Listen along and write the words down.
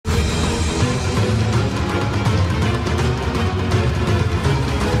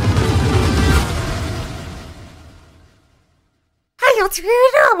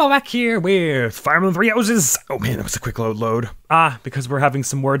I'm back here with Fire Emblem Three Houses. Oh man, that was a quick load. Because we're having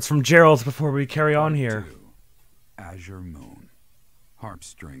some words from Gerald before we carry on here. Azure Moon.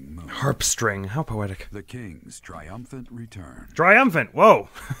 Harpstring Moon. Harpstring, how poetic. The King's triumphant return. Triumphant, whoa.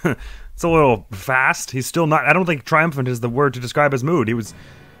 It's a little fast. He's still not, I don't think triumphant is the word to describe his mood. He was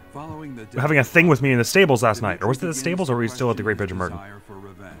having a thing with me in the stables last night. Or was it the stables, or were we still at the Great Bridge of Merton?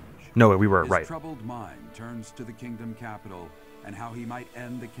 No, we were, right. His troubled mind turns to the kingdom capital and how he might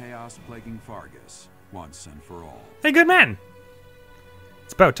end the chaos plaguing Fargus once and for all. Hey, good man.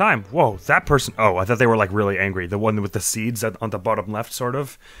 It's about time. Whoa, that person. Oh, I thought they were like really angry. The one with the seeds on the bottom left, sort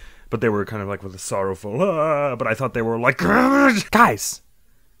of. But they were kind of like with a sorrowful, but I thought they were like, guys,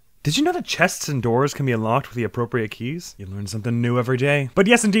 did you know that chests and doors can be unlocked with the appropriate keys? You learn something new every day. But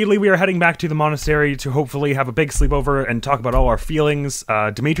yes, indeedly, we are heading back to the monastery to hopefully have a big sleepover and talk about all our feelings.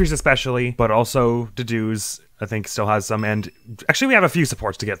 Dimitri's especially, but also Dedue's, I think, still has some. And actually, we have a few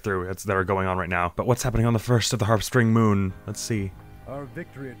supports to get through that are going on right now. But what's happening on the first of the Harpstring Moon? Let's see. Our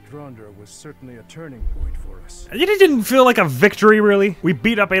victory at Drondor was certainly a turning point for us. It didn't feel like a victory, really. We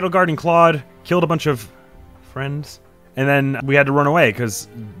beat up Edelgard and Claude, killed a bunch of friends. And then we had to run away, because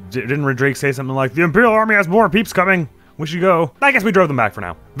didn't Rodrigue say something like, the Imperial Army has more peeps coming, we should go. I guess we drove them back for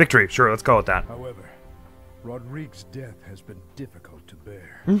now. Victory, sure, let's call it that. However, Rodrigue's death has been difficult to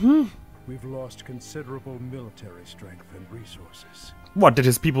bear. We've lost considerable military strength and resources. What, did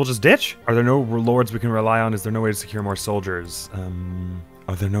his people just ditch? Are there no lords we can rely on? Is there no way to secure more soldiers?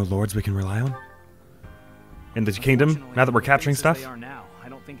 Are there no lords we can rely on? In the kingdom, now that we're capturing stuff? They are now. I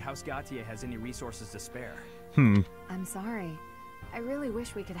don't think House Gautier has any resources to spare. I'm sorry. I really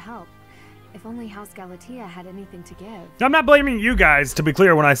wish we could help. If only House Galatea had anything to give. I'm not blaming you guys, to be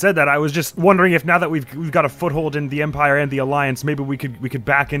clear, when I said that. I was just wondering if now that we've got a foothold in the Empire and the Alliance, maybe we could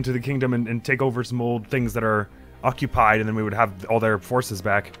back into the kingdom and take over some old things that are occupied, and then we would have all their forces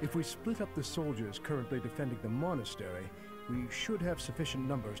back. If we split up the soldiers currently defending the monastery, we should have sufficient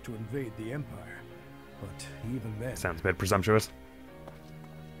numbers to invade the Empire. But even then... Sounds a bit presumptuous.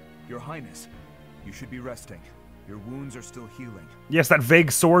 Your Highness, you should be resting. Your wounds are still healing. Yes, that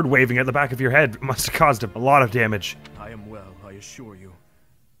vague sword waving at the back of your head must have caused a lot of damage. I am well, I assure you.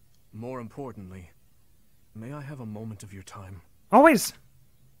 More importantly, may I have a moment of your time? Always.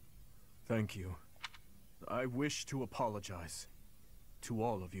 Thank you. I wish to apologize to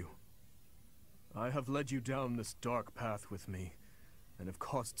all of you. I have led you down this dark path with me, and have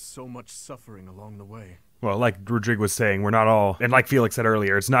caused so much suffering along the way. Well, like Rodrigue was saying, we're not all, and like Felix said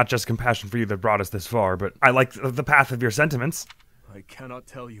earlier, it's not just compassion for you that brought us this far, but I like the path of your sentiments. I cannot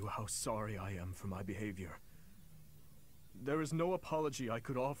tell you how sorry I am for my behavior. There is no apology I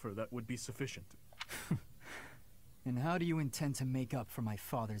could offer that would be sufficient. And how do you intend to make up for my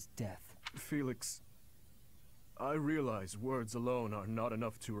father's death? Felix, I realize words alone are not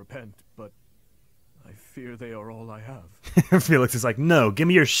enough to repent, but I fear they are all I have. Felix is like, no, give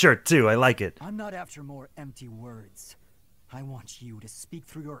me your shirt too, I like it. I'm not after more empty words. I want you to speak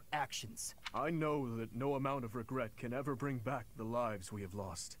through your actions. I know that no amount of regret can ever bring back the lives we have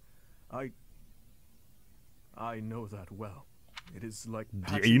lost. I know that well. It is like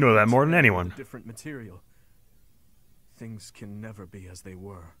you know that more than anyone. Different material. Things can never be as they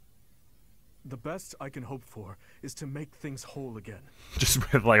were. The best I can hope for is to make things whole again. Just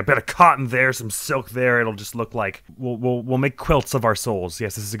like a bit of cotton there, some silk there. It'll just look like we'll make quilts of our souls.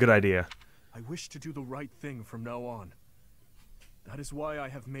 Yes, this is a good idea. I wish to do the right thing from now on. That is why I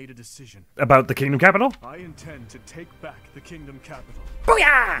have made a decision. About the kingdom capital? I intend to take back the kingdom capital.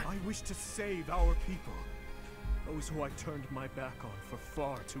 Booyah! I wish to save our people. Those who I turned my back on for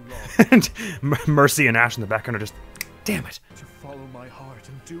far too long. And Mercy and Ash in the background are just... Damn it. To follow my heart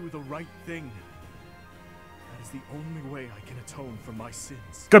and do the right thing. That is the only way I can atone for my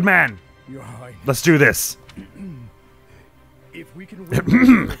sins. Good man. Your Highness. Let's do this. If we can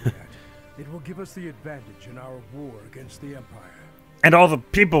win that, it will give us the advantage in our war against the Empire. And all the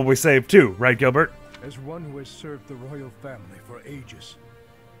people we saved too, right, Gilbert? As one who has served the royal family for ages,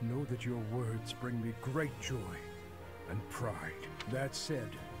 know that your words bring me great joy and pride. That said,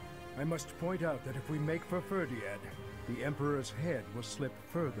 I must point out that if we make for Ferdiad, the Emperor's head will slip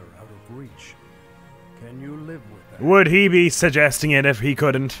further out of reach. Can you live with that? Would he be suggesting it if he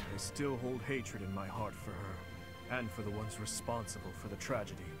couldn't? I still hold hatred in my heart for her, and for the ones responsible for the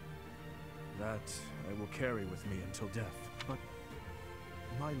tragedy. That I will carry with me until death. But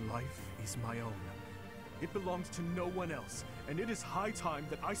my life is my own. It belongs to no one else, and it is high time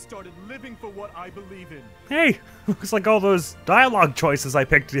that I started living for what I believe in. Hey, looks like all those dialogue choices I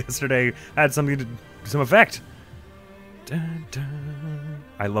picked yesterday had some effect. Dun, dun.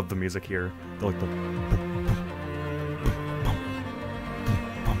 I love the music here.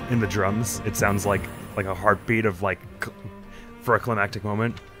 in the drums. It sounds like a heartbeat of like for a climactic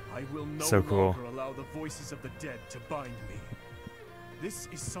moment. I will no So cool. longer allow the voices of the dead to bind me. This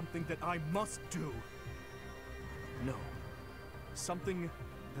is something that I must do. No. Something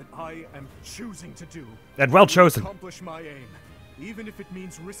that I am choosing to do. And well chosen. Accomplish my aim, even if it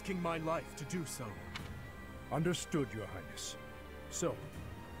means risking my life to do so. Understood, Your Highness. So,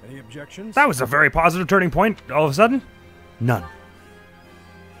 any objections? That was a very positive turning point. All of a sudden, none.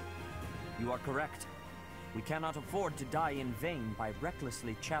 You are correct. We cannot afford to die in vain by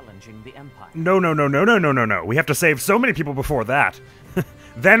recklessly challenging the Empire. No, no, no, no, no, no, no, no. We have to save so many people before that.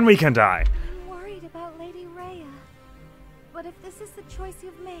 Then we can die. I'm worried about Lady Rhea. But if this is the choice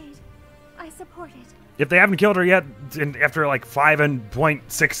you've made, I support it. If they haven't killed her yet, after like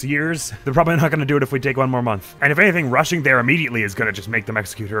 5.6 years, they're probably not going to do it if we take 1 more month. And if anything, rushing there immediately is going to just make them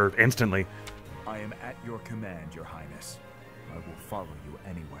execute her instantly. I am at your command, Your Highness. I will follow you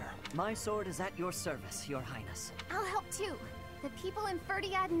anywhere. My sword is at your service, Your Highness. I'll help too. The people in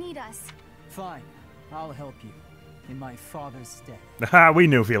Ferdiad need us. Fine. I'll help you. In my father's stead. We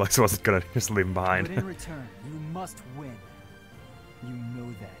knew Felix wasn't going to just leave him behind. But in return, you must win. You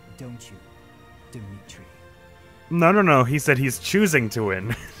know that, don't you, Dimitri? No, no, no. He said he's choosing to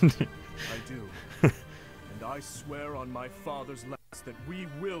win. I do. And I swear on my father's lance that we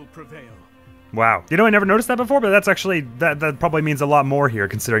will prevail. Wow. You know, I never noticed that before, but that's actually, that probably means a lot more here,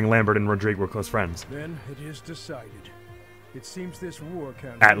 considering Lambert and Rodrigue were close friends. Then it is decided. It seems this war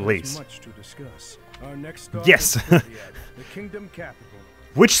council At has least. much to discuss. Our next stop Yes. is Ferdiad, the kingdom capital.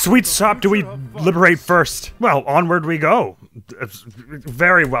 Which sweet shop do we liberate first? Well, onward we go. It's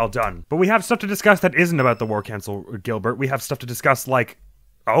very well done. But we have stuff to discuss that isn't about the war council, Gilbert. We have stuff to discuss like...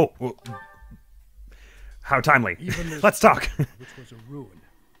 Oh. How timely. Let's talk. Which was a ruin,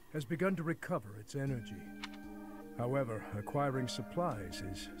 has begun to recover its energy. However, acquiring supplies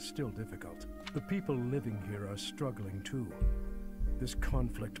is still difficult. The people living here are struggling too. This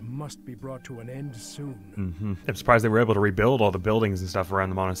conflict must be brought to an end soon. I'm surprised they were able to rebuild all the buildings and stuff around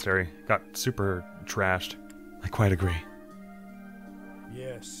the monastery. Got super trashed. I quite agree.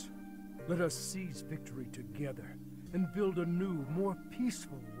 Yes. Let us seize victory together and build a new, more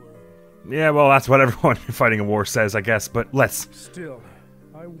peaceful world. Yeah, well, that's what everyone fighting a war says, I guess, but let's... Still,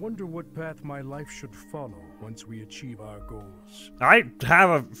 I wonder what path my life should follow once we achieve our goals. I have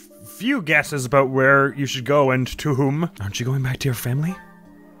a few guesses about where you should go and to whom. Aren't you going back to your family?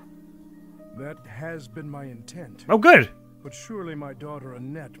 That has been my intent. Oh, good. But surely my daughter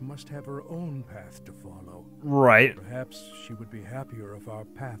Annette must have her own path to follow. Right. Perhaps she would be happier if our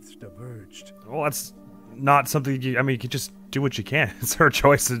paths diverged. Well, that's not something you... I mean, you can just do what you can. It's her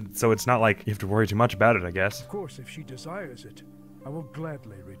choice, so it's not like you have to worry too much about it, I guess. Of course, if she desires it, I will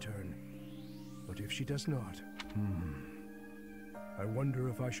gladly return. But if she does not, I wonder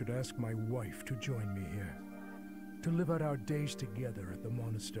if I should ask my wife to join me here. To live out our days together at the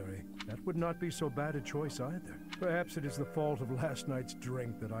monastery. That would not be so bad a choice either. Perhaps it is the fault of last night's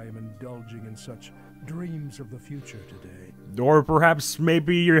drink that I am indulging in such dreams of the future today. Or perhaps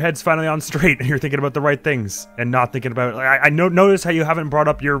maybe your head's finally on straight and you're thinking about the right things and not thinking about... I notice how you haven't brought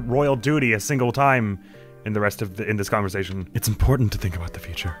up your royal duty a single time in the rest of in this conversation. It's important to think about the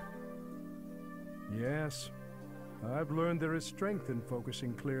future. Yes. I've learned there is strength in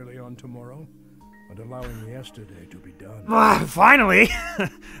focusing clearly on tomorrow and allowing yesterday to be done. Finally!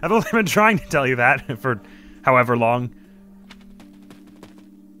 I've only been trying to tell you that for however long.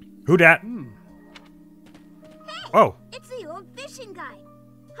 Who dat? Hey, Oh, it's the old fishing guy.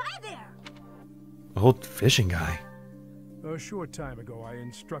 Hi there. old fishing guy. A short time ago, I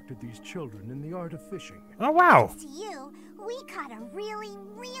instructed these children in the art of fishing. Oh, wow. To you, we caught a really,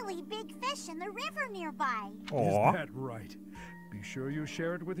 really big fish in the river nearby. Aw. Is that right? Be sure you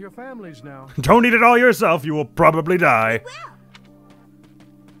share it with your families now. Don't eat it all yourself, you will probably die. Well,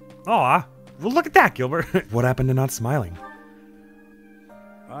 Aw. Well, look at that, Gilbert. What happened to not smiling?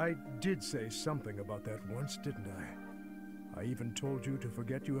 I did say something about that once, didn't I? I even told you to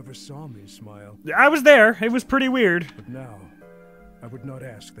forget you ever saw me smile. I was there. It was pretty weird. But now, I would not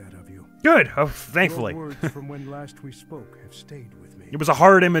ask that of you. Good. Oh, thankfully. Your words from when last we spoke have stayed with me. It was a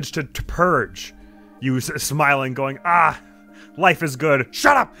hard image to purge. You smiling, going, life is good.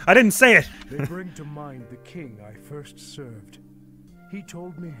 Shut up! I didn't say it. They bring to mind the king I first served. He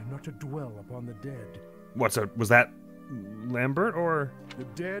told me not to dwell upon the dead. Was that Lambert, or? The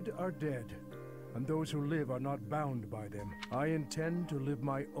dead are dead, and those who live are not bound by them. I intend to live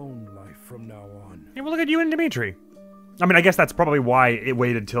my own life from now on. Yeah, well, look at you and Dimitri. I mean, I guess that's probably why it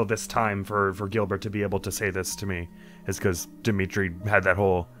waited till this time for Gilbert to be able to say this to me, is because Dimitri had that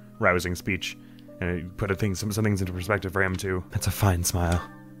whole rousing speech, and it put some things into perspective for him, too. That's a fine smile.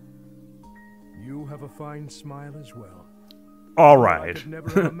 have a fine smile as well. All I right. could never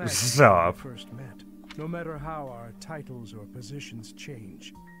have imagined Stop. when we first met. No matter how our titles or positions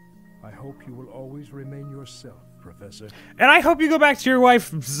change, I hope you will always remain yourself, Professor. And I hope you go back to your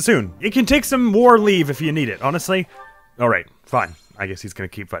wife soon. You can take some war leave if you need it, honestly. All right, fine. I guess he's gonna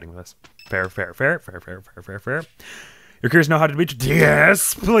keep fighting with us. Fair, fair, fair, fair, fair, fair, fair, fair. You're curious to know how to beat?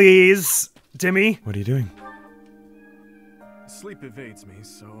 Yes, please. Timmy, what are you doing? Sleep evades me,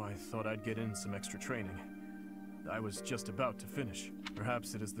 so I thought I'd get in some extra training. I was just about to finish.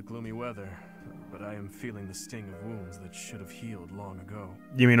 Perhaps it is the gloomy weather, but I am feeling the sting of wounds that should have healed long ago.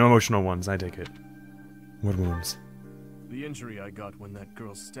 You mean emotional ones, I take it. What wounds? The injury I got when that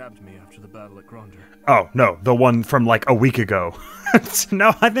girl stabbed me after the battle at Gronder. Oh, no, the one from like a week ago.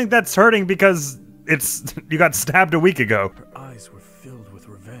 No, I think that's hurting because you got stabbed a week ago. Her eyes were filled with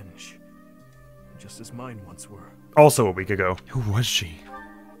revenge, just as mine once were. Also a week ago. Who was she?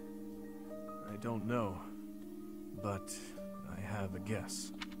 I don't know, but I have a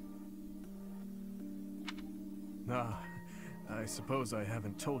guess. I suppose I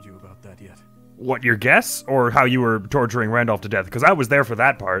haven't told you about that yet. What, your guess? Or how you were torturing Randolph to death? Because I was there for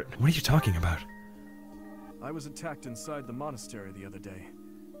that part. What are you talking about? I was attacked inside the monastery the other day.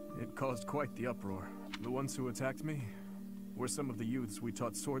 It caused quite the uproar. The ones who attacked me were some of the youths we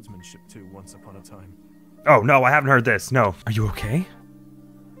taught swordsmanship to once upon a time. Oh, no, I haven't heard this. No. Are you okay?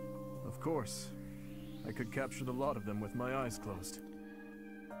 Of course. I could capture the lot of them with my eyes closed.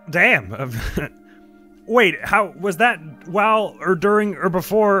 Damn. Wait, how was that while or during or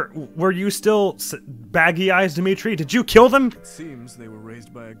before? Were you still baggy eyes, Dimitri? Did you kill them? It seems they were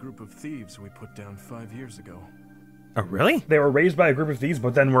raised by a group of thieves we put down 5 years ago. Oh, really? They were raised by a group of thieves,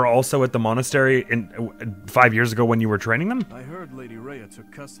 but then were also at the monastery 5 years ago when you were training them? I heard Lady Rhea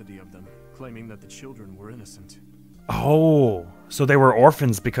took custody of them, claiming that the children were innocent. Oh, so they were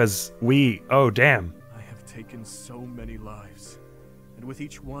orphans because oh, damn. I have taken so many lives, and with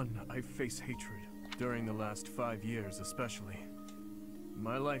each one, I face hatred. During the last 5 years, especially.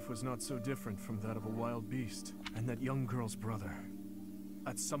 My life was not so different from that of a wild beast, and that young girl's brother.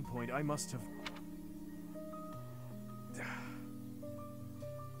 At some point, I must have...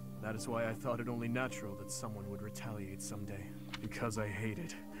 That is why I thought it only natural that someone would retaliate someday. Because I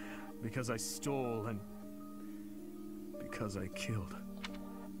hated. Because I stole and... because I killed.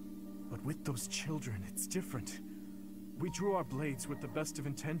 But with those children, it's different. We drew our blades with the best of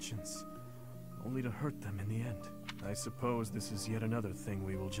intentions, only to hurt them in the end. I suppose this is yet another thing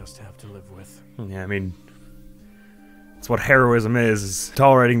we will just have to live with. Yeah, I mean, it's what heroism is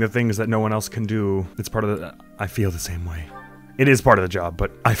tolerating the things that no one else can do. It's part of the... I feel the same way. It is part of the job,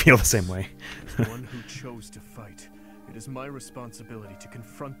 but I feel the same way. As one who chose to fight, it is my responsibility to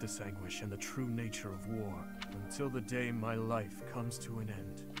confront this anguish and the true nature of war, until the day my life comes to an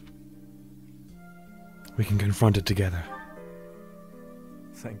end. We can confront it together.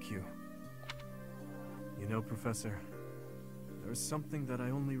 Thank you. You know, Professor, there's something that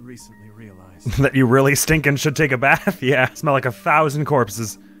I only recently realized. That you really stink and should take a bath? Yeah, smell like 1,000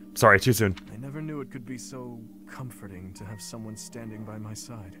 corpses. Sorry, too soon. I never knew it could be so comforting to have someone standing by my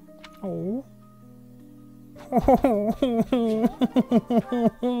side. Oh.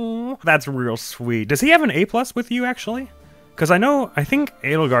 That's real sweet. Does he have an A+ with you, actually? Because I think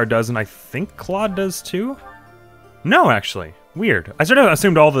Edelgard does, and I think Claude does too? No, actually. Weird. I sort of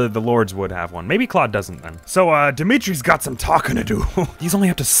assumed all the lords would have one. Maybe Claude doesn't then. So, Dimitri's got some talking to do. He's only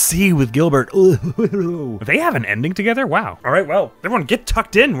have to see with Gilbert. They have an ending together? Wow. All right, well, everyone get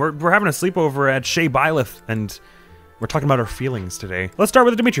tucked in. We're having a sleepover at Shea Byleth, and we're talking about our feelings today. Let's start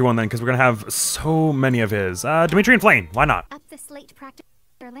with the Dimitri one then, because we're gonna have so many of his. Dimitri and Flame, why not? Up this late to practice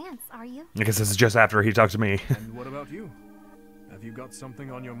your lance, are you? I guess this is just after he talked to me. And what about you? Have you got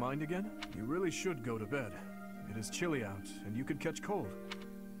something on your mind again? You really should go to bed. It is chilly out, and you could catch cold.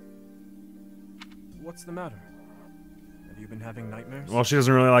 What's the matter? Have you been having nightmares? Well, she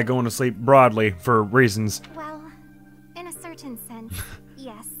doesn't really like going to sleep broadly, for reasons. Well, in a certain sense,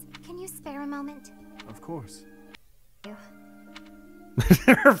 yes. Can you spare a moment? Of course.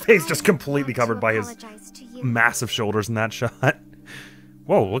 Her face just completely covered by his massive shoulders in that shot.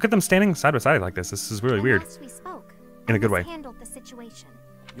 Whoa, look at them standing side by side like this. This is really weird. We spoke, in a good way. Handled the situation.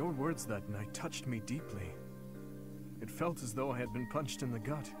 Your words that night touched me deeply. It felt as though I had been punched in the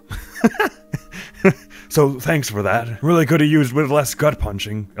gut. So thanks for that. Really could have used with less gut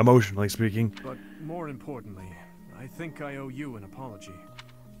punching, emotionally speaking. But more importantly, I think I owe you an apology.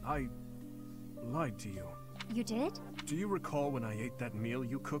 I lied to you. You did? Do you recall when I ate that meal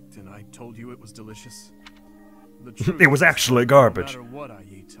you cooked and I told you it was delicious? The truth it was actually garbage. No matter what I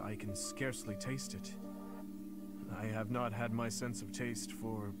eat, I can scarcely taste it. I have not had my sense of taste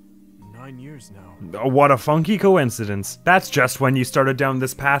for 9 years now. Oh, what a funky coincidence. That's just when you started down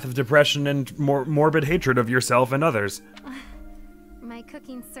this path of depression and morbid hatred of yourself and others. My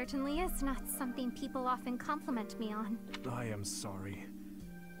cooking certainly is not something people often compliment me on. I am sorry.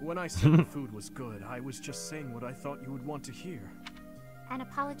 When I said the food was good, I was just saying what I thought you would want to hear. An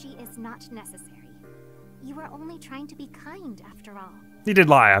apology is not necessary. You were only trying to be kind, after all. He did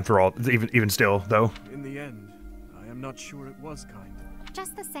lie, after all, even still, though. In the end, I am not sure it was kind.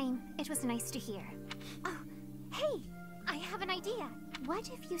 Just the same, it was nice to hear. Oh, hey! I have an idea. What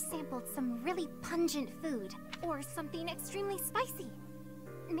if you sampled some really pungent food? Or something extremely spicy?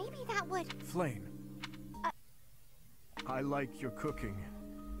 Maybe that would... Flame. I like your cooking.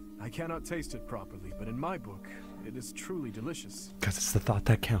 I cannot taste it properly, but in my book, it is truly delicious. Because it's the thought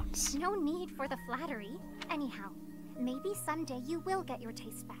that counts. No need for the flattery. Anyhow, maybe someday you will get your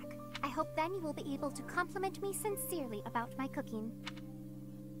taste back. I hope then you will be able to compliment me sincerely about my cooking.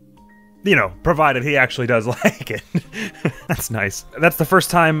 You know, provided he actually does like it. That's nice. That's the first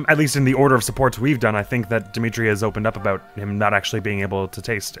time, at least in the order of supports we've done, I think that Dimitri has opened up about him not actually being able to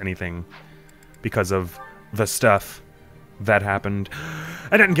taste anything because of the stuff that happened.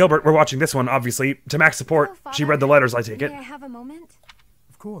 Annette and Gilbert were watching this one, obviously. To Mac's support, Hello, she read the letters, I take it. May I have a moment?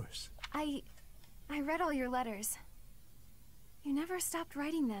 Of course. I read all your letters. You never stopped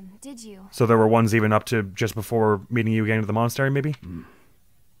writing them, did you? So there were ones even up to just before meeting you again at the monastery, maybe?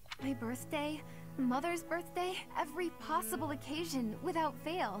 My birthday, Mother's birthday, every possible occasion, without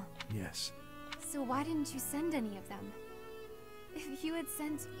fail. Yes. So why didn't you send any of them? If you had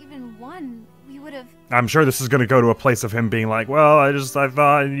sent even one, we would have... I'm sure this is going to go to a place of him being like, well, I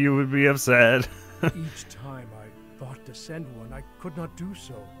thought you would be upset. Each time I thought to send one, I could not do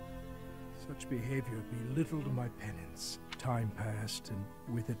so. Such behavior belittled my penance. Time passed,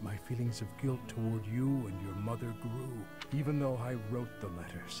 and with it my feelings of guilt toward you and your mother grew. Even though I wrote the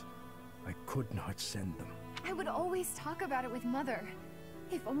letters, I could not send them. I would always talk about it with Mother.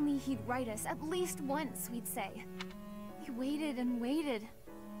 If only he'd write us at least once, we'd say. We waited and waited.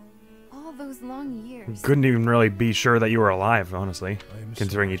 All those long years. Couldn't even really be sure that you were alive, honestly.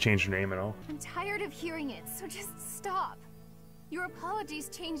 Considering you changed your name and all. I'm tired of hearing it, so just stop. Your apologies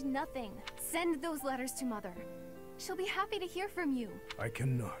change nothing. Send those letters to Mother. She'll be happy to hear from you. I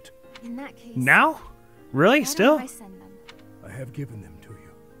cannot. In that case... Now? Really? Why Still? don't I send them? I have given them to you.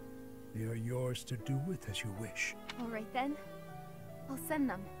 They are yours to do with as you wish. All right then. I'll send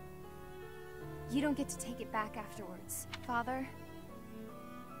them. You don't get to take it back afterwards. Father,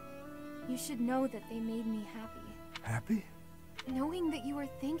 you should know that they made me happy. Happy? Knowing that you were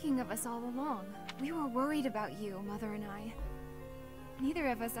thinking of us all along. We were worried about you, Mother and I. Neither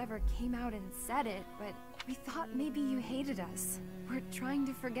of us ever came out and said it, but we thought maybe you hated us. We're trying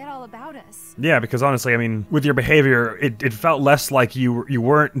to forget all about us. Yeah, because honestly, I mean, with your behavior, it felt less like you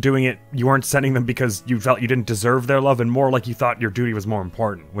weren't doing it, you weren't sending them because you felt you didn't deserve their love, and more like you thought your duty was more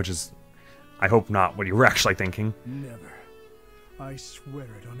important, which is, I hope not what you were actually thinking. Never. I swear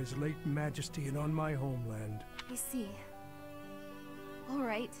it on His late Majesty and on my homeland. I see. All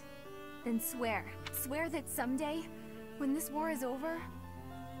right. Then swear. Swear that someday, when this war is over,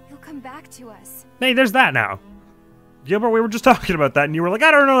 you'll come back to us. Hey, there's that now. Gilbert, we were just talking about that, and you were like, I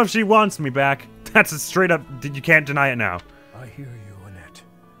don't know if she wants me back. That's a straight up, you can't deny it now. I hear you, Annette.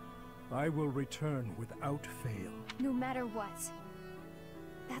 I will return without fail. No matter what.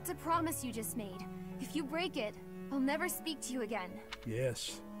 That's a promise you just made. If you break it, I'll never speak to you again.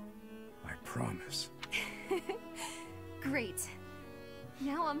 Yes, I promise. Great.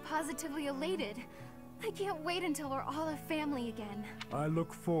 Now I'm positively elated. I can't wait until we're all a family again. I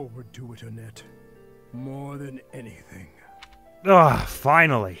look forward to it, Annette. More than anything. Ugh,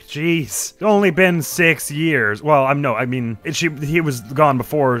 finally. Jeez. It's only been 6 years. Well, he was gone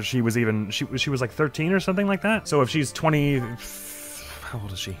before she was even, she was like 13 or something like that. So if she's 20, how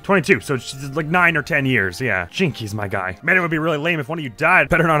old is she? 22, so she's like 9 or 10 years, yeah. Jinky's my guy. Man, it would be really lame if one of you died.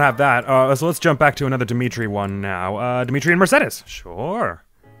 Better not have that. So let's jump back to another Dimitri one now. Dimitri and Mercedes. Sure.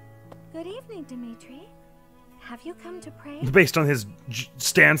 Good evening, Dimitri. Have you come to pray? Based on his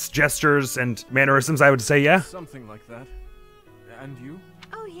stance, gestures, and mannerisms, I would say yeah. Something like that. And you?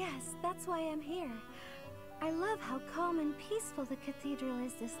 Oh yes, that's why I'm here. I love how calm and peaceful the cathedral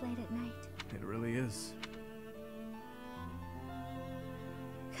is this late at night. It really is.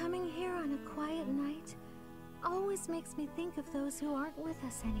 Coming here on a quiet night always makes me think of those who aren't with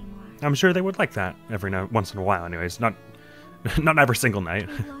us anymore. I'm sure they would like that once in a while anyways. Not every single night.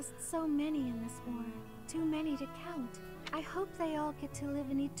 We've lost so many in this war. Too many to count. I hope they all get to live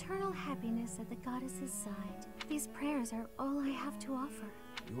in eternal happiness at the goddess's side. These prayers are all I have to offer.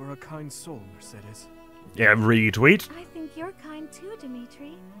 You are a kind soul, Mercedes. Yeah, retweet. I think you're kind too,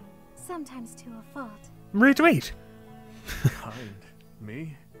 Dimitri. sometimes to a fault. Retweet. Kind?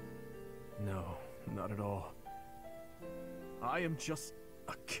 Me? No, not at all. I am just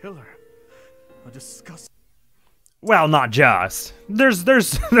a killer. A disgusting... Well, not just. There's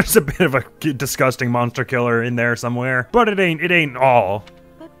a bit of a disgusting monster killer in there somewhere, but it ain't all.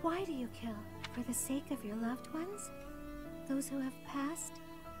 But why do you kill? For the sake of your loved ones? Those who have passed?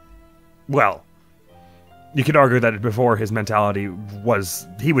 Well, you could argue that before his mentality was,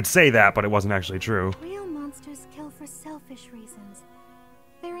 he would say that, but it wasn't actually true. Real monsters kill for selfish reasons.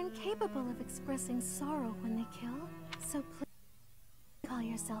 They're incapable of expressing sorrow when they kill, so please call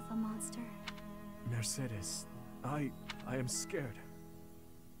yourself a monster. Mercedes, I am scared.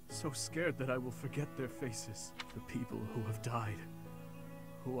 So scared that I will forget their faces. The people who have died.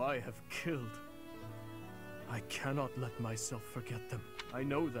 Who I have killed. I cannot let myself forget them. I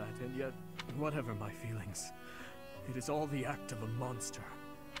know that, and yet, whatever my feelings, it is all the act of a monster.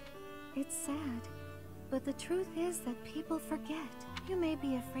 It's sad, but the truth is that people forget. You may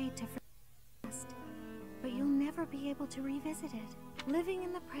be afraid to forget the past, but you'll never be able to revisit it. Living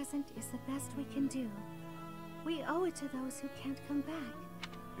in the present is the best we can do. We owe it to those who can't come back.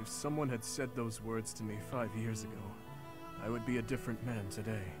 If someone had said those words to me 5 years ago, I would be a different man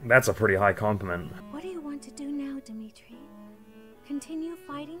today. That's a pretty high compliment. What do you want to do now, Dimitri? Continue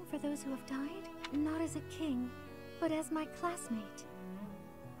fighting for those who have died? Not as a king, but as my classmate.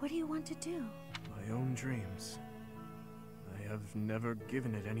 What do you want to do? My own dreams. I have never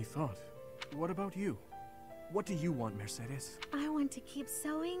given it any thought. What about you? What do you want, Mercedes? I want to keep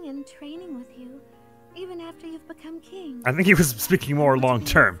sewing and training with you, even after you've become king. I think he was speaking more long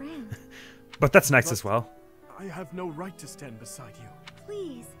term. But that's nice as well. I have no right to stand beside you.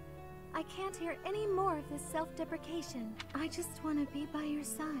 Please. I can't hear any more of this self-deprecation. I just want to be by your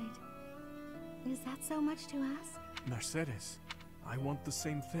side. Is that so much to ask? Mercedes, I want the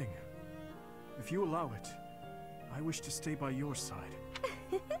same thing. If you allow it, I wish to stay by your side.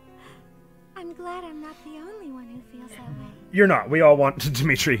 I'm glad I'm not the only one who feels that way. You're not. We all want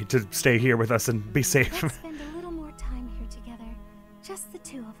Dimitri to stay here with us and be safe. Let's spend a little more time here together. Just the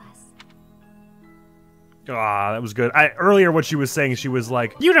two of us. Ah, that was good. Earlier what she was saying, she was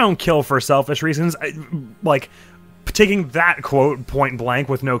like, you don't kill for selfish reasons. Like, taking that quote point blank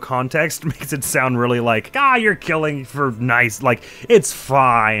with no context makes it sound really like, you're killing for nice, like, it's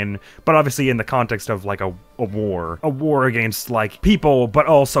fine. But obviously in the context of, like, a war. A war against, like, people, but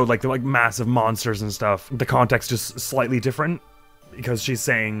also, like, massive monsters and stuff. The context is slightly different. Because she's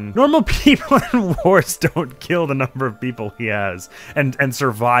saying normal people in wars don't kill the number of people he has and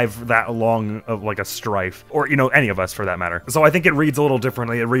survive that long of like a strife, or you know, any of us for that matter. So I think it reads a little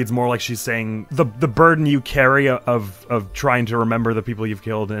differently. It reads more like she's saying the burden you carry of trying to remember the people you've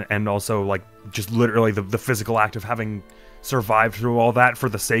killed, and also like just literally the physical act of having survived through all that for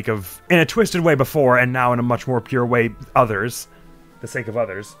the sake of, in a twisted way before and now in a much more pure way, others, the sake of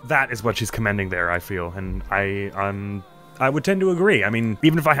others. That is what she's commending there, I feel, and I would tend to agree. I mean,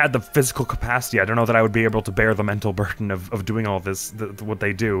 even if I had the physical capacity, I don't know that I would be able to bear the mental burden of doing all this, what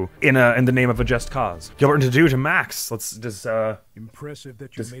they do, in the name of a just cause. Gilbert and Dedue to Max. Impressive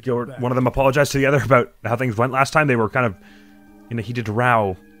that you made Gilbert, it back. one of them apologized to the other about how things went last time. They were kind of in a heated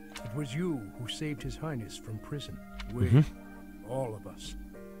row. It was you who saved His Highness from prison. We, all of us,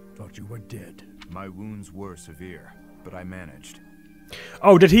 thought you were dead. My wounds were severe, but I managed.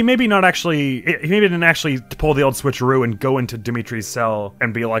 Oh, did he maybe not actually... He maybe didn't actually pull the old switcheroo and go into Dimitri's cell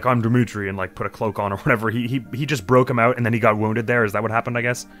and be like, I'm Dimitri, and like put a cloak on or whatever. He just broke him out and then he got wounded there. Is that what happened, I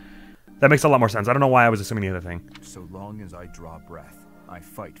guess? That makes a lot more sense. I don't know why I was assuming the other thing. So long as I draw breath, I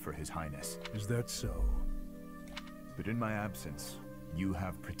fight for His Highness. Is that so? But in my absence, you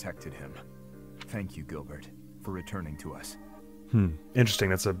have protected him. Thank you, Gilbert, for returning to us. Interesting.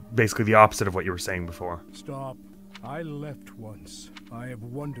 That's basically the opposite of what you were saying before. Stop. I left once. I have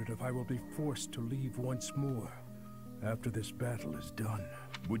wondered if I will be forced to leave once more after this battle is done.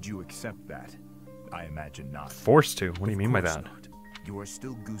 Would you accept that? I imagine not. Forced to? What do you mean by that? Not. You are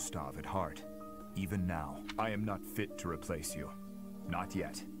still Gustav at heart. Even now, I am not fit to replace you. Not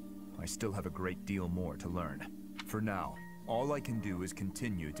yet. I still have a great deal more to learn. For now, all I can do is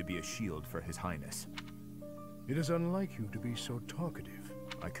continue to be a shield for His Highness. It is unlike you to be so talkative.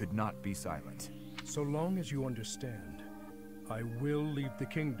 I could not be silent. So long as you understand, I will leave the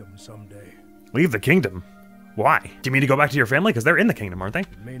kingdom someday. Leave the kingdom? Why? Do you mean to go back to your family? Because they're in the kingdom, aren't they?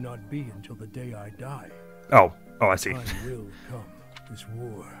 It may not be until the day I die. Oh, I see. Time will come, this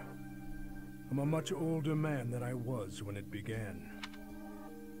war. I'm a much older man than I was when it began.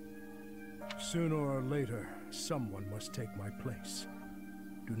 Sooner or later, someone must take my place.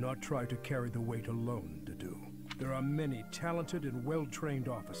 Do not try to carry the weight alone, Dedue. There are many talented and well-trained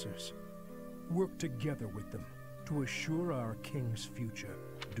officers. Work together with them to assure our king's future.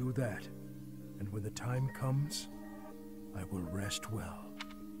 Do that, and when the time comes, I will rest well.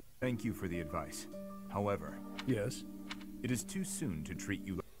 Thank you for the advice. However... Yes? It is too soon to treat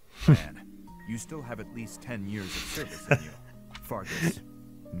you like a man. You still have at least 10 years of service in you. Fargus.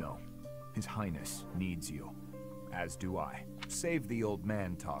 No. His Highness needs you. As do I. Save the old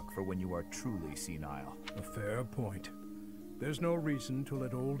man talk for when you are truly senile. A fair point. There's no reason to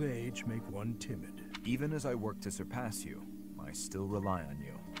let old age make one timid. Even as I work to surpass you, I still rely on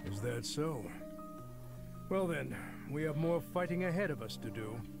you. Is that so? Well then, we have more fighting ahead of us to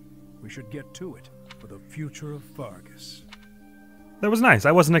do. We should get to it, for the future of Fargus. That was nice.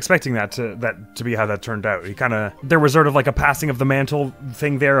 I wasn't expecting that to be how that turned out. There was sort of like a passing of the mantle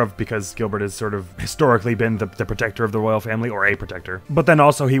thing there because Gilbert has sort of historically been the protector of the royal family, or a protector. But then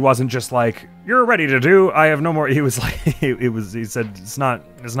also he wasn't just like, you're ready to do, I have no more. He was like, he said, it's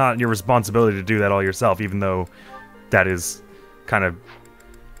not your responsibility to do that all yourself, even though that is kind of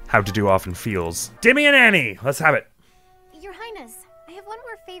how Dedue often feels. Dimmy and Annie, let's have it. Your Highness, I have one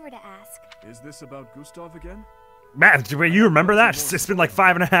more favor to ask. Is this about Gustav again? Matt, you remember that? It's been like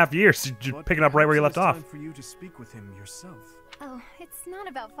 5.5 years. You're picking up right where you left off. Time for you to speak with him yourself. Oh, it's not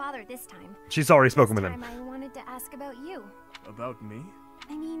about Father this time. She's already spoken with him. This time I wanted to ask about you. About me?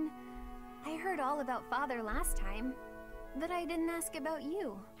 I mean, I heard all about Father last time, but I didn't ask about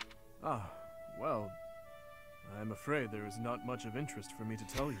you. Ah, well, I'm afraid there is not much of interest for me to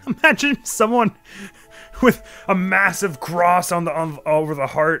tell you. Imagine someone with a massive cross over the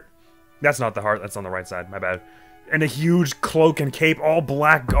heart. That's not the heart, that's on the right side, my bad. And a huge cloak and cape, all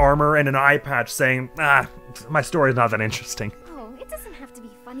black armor, and an eye patch saying, my story's not that interesting. Oh, it doesn't have to be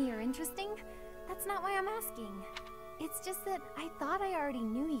funny or interesting. That's not why I'm asking. It's just that I thought I already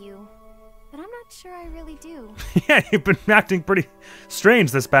knew you, but I'm not sure I really do. Yeah, you've been acting pretty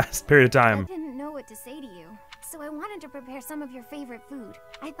strange this past period of time. I didn't know what to say to you, so I wanted to prepare some of your favorite food.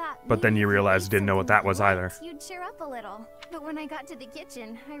 I thought but then you realized you didn't know what that was either. You'd cheer up a little. But when I got to the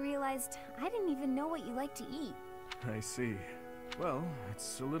kitchen, I realized I didn't even know what you like to eat. I see. Well,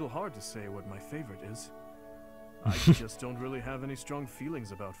 it's a little hard to say what my favorite is. I just don't really have any strong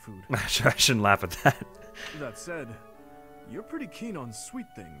feelings about food. I shouldn't laugh at that. That said, you're pretty keen on sweet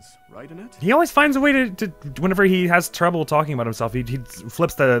things, right, Annette? He always finds a way to whenever he has trouble talking about himself, he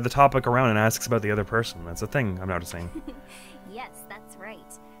flips the topic around and asks about the other person. That's a thing I'm noticing. Yes, that's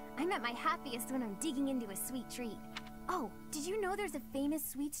right. I'm at my happiest when I'm digging into a sweet treat. Oh, did you know there's a famous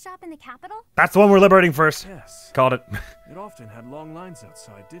sweets shop in the capital? That's the one we're liberating first. Yes. Called it. It often had long lines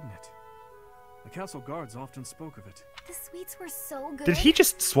outside, didn't it? The castle guards often spoke of it. The sweets were so good. Did he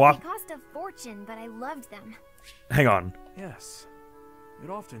just swap? They cost a fortune, but I loved them. Hang on. Yes. It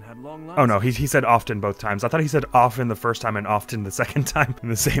often had long lines. Oh no, he said often both times. I thought he said often the first time and often the second time in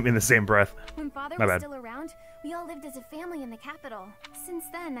the same breath. When Father was still around, we all lived as a family in the capital. Since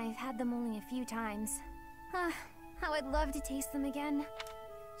then, I've had them only a few times. How I'd love to taste them again.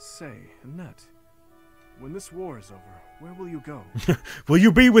 Say, Annette, when this war is over, where will you go? Will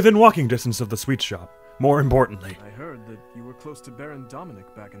you be within walking distance of the sweet shop? More importantly. I heard that you were close to Baron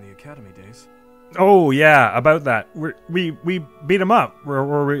Dominic back in the academy days. Oh yeah, about that. We beat him up.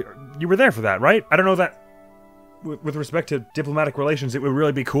 You were there for that, right? I don't know that. With respect to diplomatic relations, it would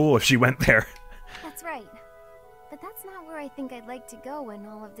really be cool if she went there. That's right. But that's not where I think I'd like to go when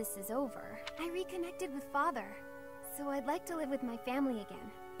all of this is over. I reconnected with Father, so I'd like to live with my family again,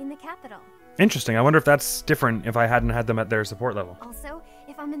 in the capital. Interesting. I wonder if that's different if I hadn't had them at their support level. Also,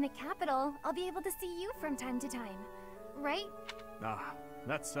 if I'm in the capital, I'll be able to see you from time to time, right? Ah,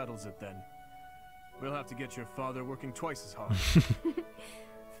 that settles it then. We'll have to get your father working twice as hard.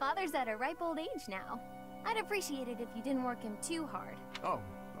 Father's at a ripe old age now. I'd appreciate it if you didn't work him too hard. Oh,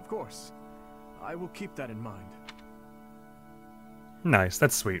 of course. I will keep that in mind. Nice,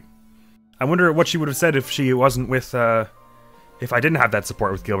 that's sweet. I wonder what she would have said if she wasn't with, if I didn't have that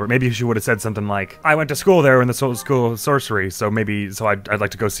support with Gilbert. Maybe she would have said something like, I went to school there in the school of sorcery, so I'd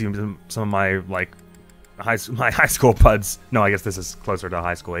like to go see some of my, like, high school buds. No, I guess this is closer to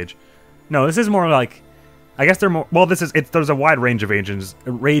high school age. No, this is more like, I guess they're more, well, there's a wide range of ages,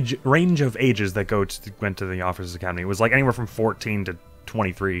 that went to the Officers Academy. It was like anywhere from 14 to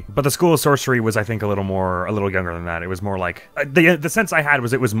 23. But the School of Sorcery was, I think, a little younger than that. It was more like, the sense I had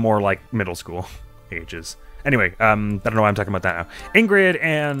was it was more like middle school ages. Anyway, I don't know why I'm talking about that now. Ingrid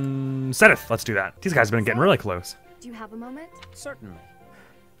and Sedith, let's do that. These guys have been getting really close. Do you have a moment? Certainly.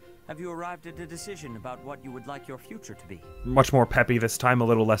 Have you arrived at a decision about what you would like your future to be? Much more peppy this time, a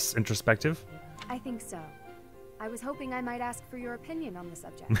little less introspective. I think so. I was hoping I might ask for your opinion on the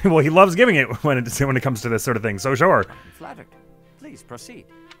subject. Well, he loves giving it when it comes to this sort of thing, so sure. I'm flattered. Please proceed.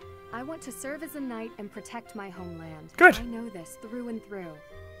 I want to serve as a knight and protect my homeland. Good. I know this through and through.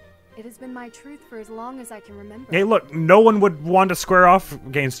 It has been my truth for as long as I can remember. Hey, look, no one would want to square off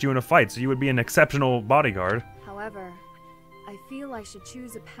against you in a fight, so you would be an exceptional bodyguard. However, I feel I should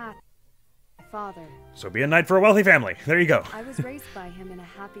choose a path with my father. So be a knight for a wealthy family. There you go. I was raised by him in a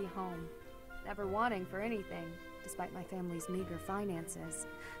happy home, never wanting for anything, despite my family's meager finances.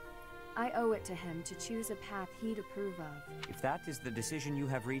 I owe it to him to choose a path he'd approve of. If that is the decision you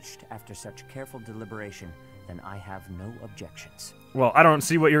have reached after such careful deliberation, then I have no objections. Well, I don't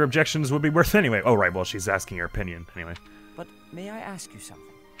see what your objections would be worth anyway. Oh, right, well, she's asking your opinion, anyway. But may I ask you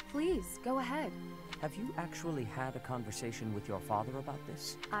something? Please, go ahead. Have you actually had a conversation with your father about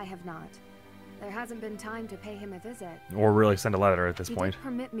this? I have not. There hasn't been time to pay him a visit. Or really send a letter at this point. He did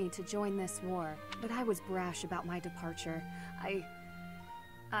permit me to join this war, but I was brash about my departure.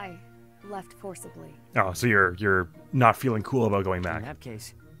 I left forcibly. Oh, so you're not feeling cool about going back. In that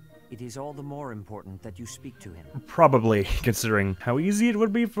case, it is all the more important that you speak to him. Probably, considering how easy it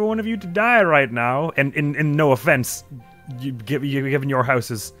would be for one of you to die right now. And in no offense, given your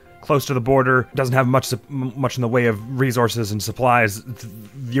house is close to the border, doesn't have much in the way of resources and supplies,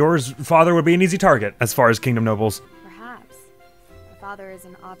 yours father would be an easy target as far as kingdom nobles. Perhaps. My father is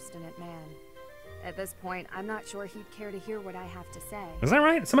an obstinate man. At this point, I'm not sure he'd care to hear what I have to say. Is that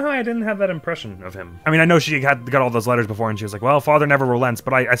right? Somehow I didn't have that impression of him. I mean, I know she got all those letters before and she was like, well, father never relents,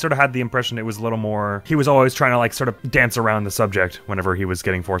 but I sort of had the impression it was a little more, he was always trying to like sort of dance around the subject whenever he was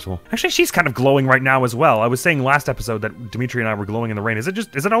getting forceful. Actually, she's kind of glowing right now as well. I was saying last episode that Dimitri and I were glowing in the rain. Has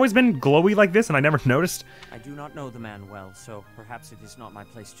it always been glowy like this and I never noticed? I do not know the man well, so perhaps it is not my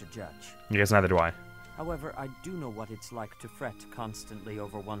place to judge. I guess neither do I. However, I do know what it's like to fret constantly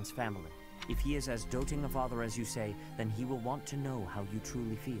over one's family. If he is as doting a father as you say, then he will want to know how you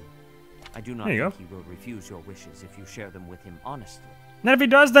truly feel. I do not think he will refuse your wishes if you share them with him honestly. And if he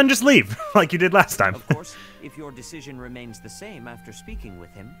does, then just leave, like you did last time. Of course, if your decision remains the same after speaking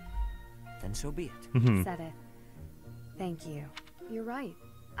with him, then so be it. Said it. Thank you. You're right.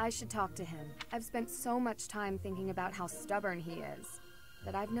 I should talk to him. I've spent so much time thinking about how stubborn he is,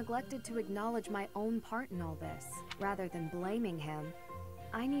 that I've neglected to acknowledge my own part in all this. Rather than blaming him,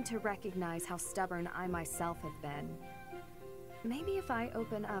 I need to recognize how stubborn I myself have been. Maybe if I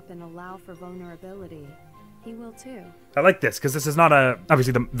open up and allow for vulnerability, he will too. I like this, because this is not a...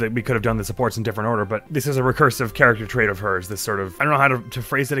 Obviously, we could have done the supports in different order, but this is a recursive character trait of hers, this sort of... I don't know how to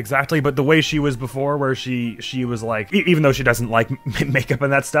phrase it exactly, but the way she was before, where she was like... Even though she doesn't like makeup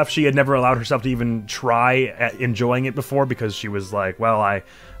and that stuff, she had never allowed herself to even try at enjoying it before, because she was like, well,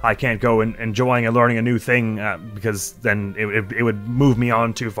 I can't go enjoying and learning a new thing, because then it would move me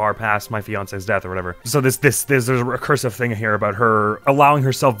on too far past my fiance's death or whatever. So there's a recursive thing here about her allowing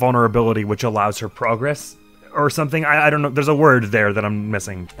herself vulnerability, which allows her progress. Or something, I don't know, there's a word there that I'm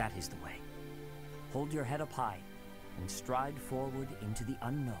missing. That is the way. Hold your head up high and stride forward into the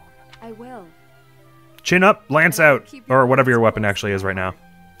unknown. I will. Chin up, lance out, or whatever your weapon actually is right now.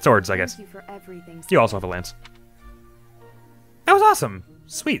 Swords, I guess. Thank you for everything. You also have a lance. That was awesome.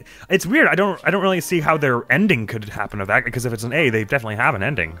 Sweet. It's weird. I don't really see how their ending could happen of that, because if it's an A, they definitely have an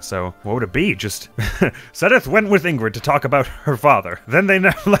ending. So what would it be? Just Sedith went with Ingrid to talk about her father. Then they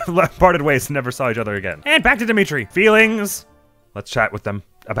parted ways and never saw each other again. And back to Dimitri. Feelings. Let's chat with them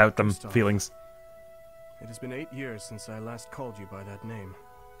about them. Feelings. It has been 8 years since I last called you by that name.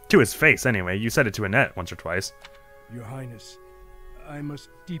 To his face, anyway. You said it to Annette once or twice. Your Highness, I must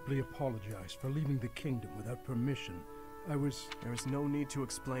deeply apologize for leaving the kingdom without permission. There is no need to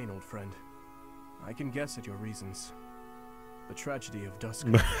explain, old friend. I can guess at your reasons. The tragedy of Dusk.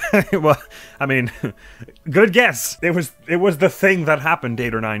 Well, I mean, good guess. It was the thing that happened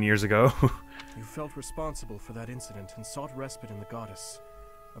 8 or 9 years ago. You felt responsible for that incident and sought respite in the goddess,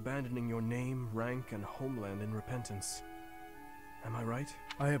 abandoning your name, rank, and homeland in repentance. Am I right?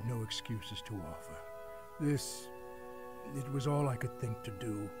 I have no excuses to offer. It was all I could think to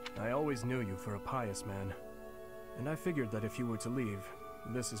do. I always knew you for a pious man. And I figured that if you were to leave,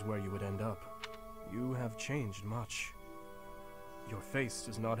 this is where you would end up. You have changed much. Your face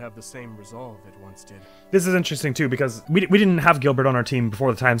does not have the same resolve it once did. This is interesting too, because we didn't have Gilbert on our team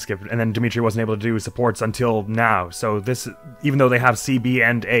before the time skip, and then Dimitri wasn't able to do supports until now. So this, even though they have C, B,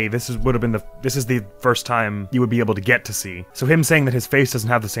 and A, this is the first time you would be able to get to C. So him saying that his face doesn't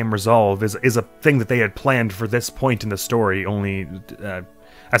have the same resolve is a thing that they had planned for this point in the story, only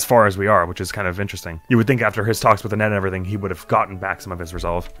as far as we are, which is kind of interesting. You would think after his talks with Annette and everything, he would have gotten back some of his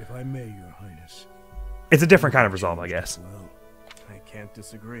resolve. If I may, Your Highness. It's a different kind of resolve, I guess. Well, I can't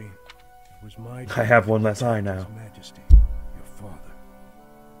disagree. was my I have one less eye now. His Majesty, your father.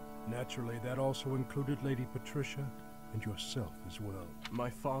 Naturally, that also included Lady Patricia and yourself as well. My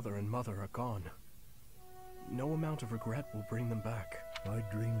father and mother are gone. No amount of regret will bring them back. My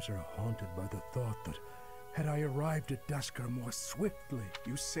dreams are haunted by the thought that had I arrived at Duscur more swiftly...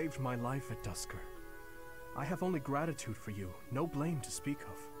 You saved my life at Duscur. I have only gratitude for you, no blame to speak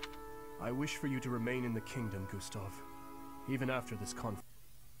of. I wish for you to remain in the kingdom, Gustav, even after this conflict.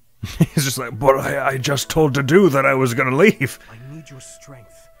 He's just like, but I just told Dedue that I was gonna leave. I need your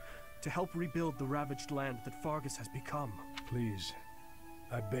strength to help rebuild the ravaged land that Fargus has become. Please,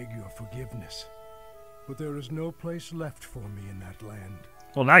 I beg your forgiveness. But there is no place left for me in that land.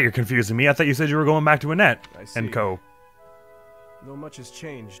 Well, now you're confusing me. I thought you said you were going back to Annette and co. Though much has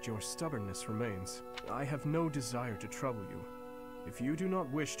changed, your stubbornness remains. I have no desire to trouble you. If you do not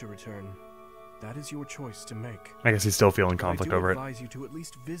wish to return, that is your choice to make. I guess he's still feeling conflict over it. I advise you to at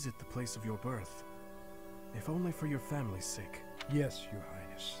least visit the place of your birth, if only for your family's sake. Yes, Your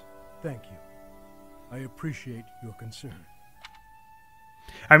Highness. Thank you. I appreciate your concern.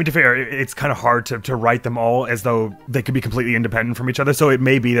 I mean, to be fair, it's kind of hard to write them all as though they could be completely independent from each other. So it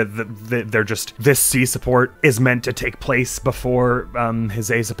may be that they're just, this C support is meant to take place before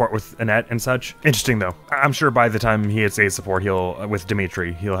his A support with Annette and such. Interesting, though. I'm sure by the time he hits A support, with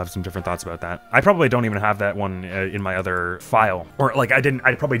Dimitri, he'll have some different thoughts about that. I probably don't even have that one in my other file. Or, like, I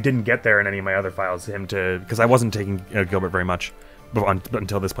probably didn't get there in any of my other files, because I wasn't taking Gilbert very much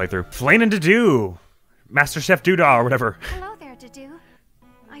until this playthrough. Flayn and Dedue! Master Chef Doodah, or whatever. Hello there, Dedue.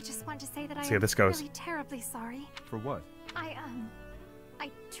 I just want to say that See how this goes. really terribly sorry. For what?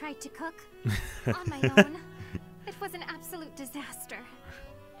 I tried to cook on my own. It was an absolute disaster.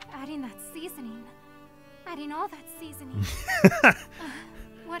 Adding that seasoning. Adding all that seasoning.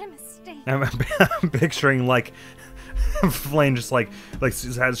 What a mistake. I'm picturing, like, Flayn just like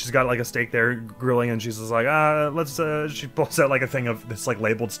she's got like a steak there grilling, and she's just like, she pulls out like a thing of this like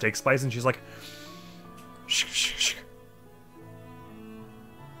labeled steak spice, and she's like, shh.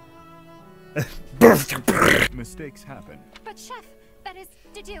 Mistakes happen. But Chef, that is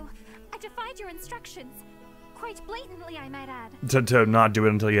Dedue. I defied your instructions. Quite blatantly, I might add. To not do it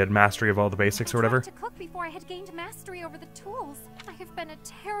until you had mastery of all the basics or whatever? I tried to cook before I had gained mastery over the tools. I have been a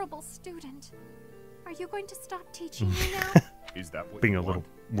terrible student. Are you going to stop teaching me now? Is that what Being you a little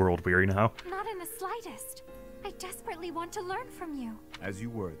want? world weary now? Not in the slightest. I desperately want to learn from you. As you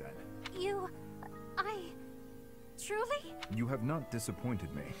were then. Truly? You have not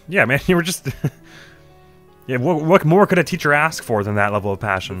disappointed me. Yeah, man, you were just... Yeah, what more could a teacher ask for than that level of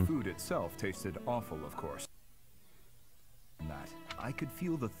passion? The food itself tasted awful, of course. That I could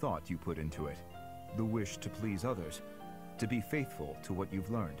feel the thought you put into it. The wish to please others. To be faithful to what you've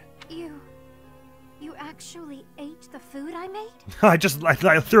learned. You actually ate the food I made?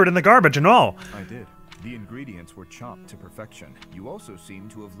 I threw it in the garbage and all. I did. The ingredients were chopped to perfection. You also seem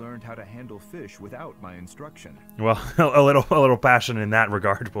to have learned how to handle fish without my instruction. Well, a little passion in that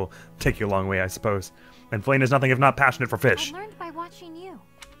regard will take you a long way, I suppose. And Flayn is nothing if not passionate for fish. I learned by watching you.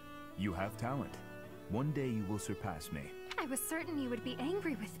 You have talent. One day you will surpass me. I was certain you would be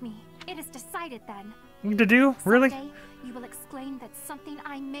angry with me. It is decided then. Dedue? Really? Someday you will exclaim that something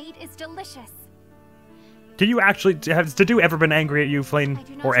I made is delicious. Did you actually has Dedue ever been angry at you,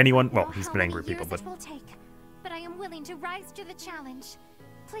 Flayn, or anyone? Well, he's been angry at people, but. But I am willing to rise to the challenge.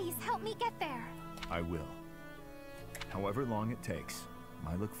 Please help me get there. I will. However long it takes,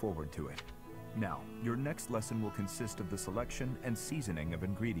 I look forward to it. Now, your next lesson will consist of the selection and seasoning of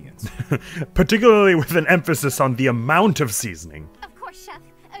ingredients. Particularly with an emphasis on the amount of seasoning. Of course, Chef.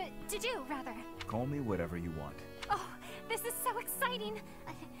 Dedue, rather. Call me whatever you want. Oh, this is so exciting.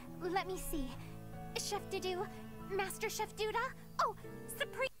 Let me see. Chef Dedue, Master Chef Doodah. Oh,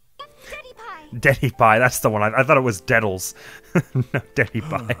 Supreme Chef Deddy Pie. Deddy Pie, that's the one. I thought it was Deddles. No, Deddy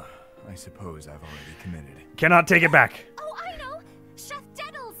Pie. I suppose I've already committed. Cannot take it back. Oh, I know. Chef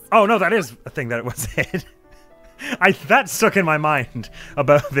Deddles. Oh, no, that is a thing that it was it. That stuck in my mind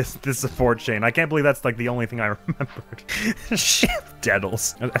about this support chain. I can't believe that's like the only thing I remembered. Chef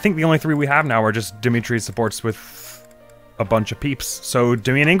Deddles. I think the only three we have now are just Dimitri's supports with a bunch of peeps. So,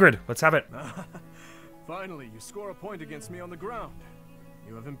 Demi and Ingrid, let's have it. Finally, you score a point against me on the ground.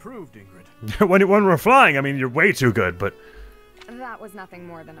 You have improved, Ingrid. when we're flying, I mean, you're way too good, but... That was nothing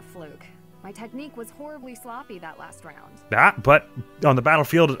more than a fluke. My technique was horribly sloppy that last round. But on the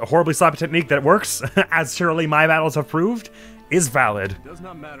battlefield, a horribly sloppy technique that works, as surely my battles have proved, is valid. It does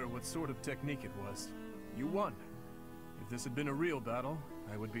not matter what sort of technique it was. You won. If this had been a real battle,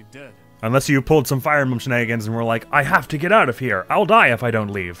 I would be dead. Unless you pulled some Fire Emblem shenanigans and were like, I have to get out of here. I'll die if I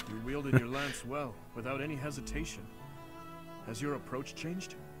don't leave. You wielded your lance well, without any hesitation. Has your approach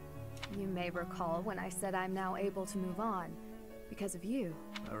changed? You may recall when I said I'm now able to move on, because of you.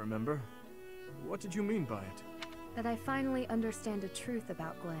 I remember. What did you mean by it? That I finally understand the truth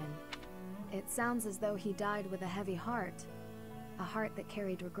about Glenn. It sounds as though he died with a heavy heart. A heart that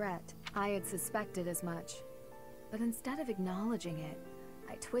carried regret. I had suspected as much. But instead of acknowledging it,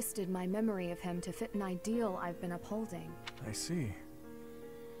 I twisted my memory of him to fit an ideal I've been upholding. I see.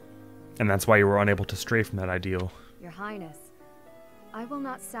 And that's why you were unable to stray from that ideal. Your Highness, I will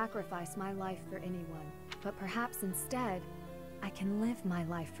not sacrifice my life for anyone, but perhaps instead, I can live my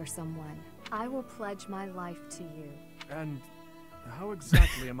life for someone. I will pledge my life to you. And how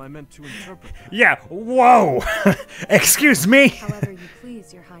exactly am I meant to interpret that? Yeah, whoa! Excuse me! However you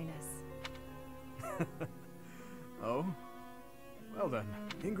please, Your Highness. Oh? Well then,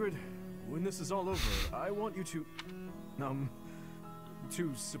 Ingrid, when this is all over, I want you to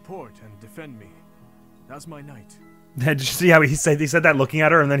support and defend me. As my knight. Did you see how he said that looking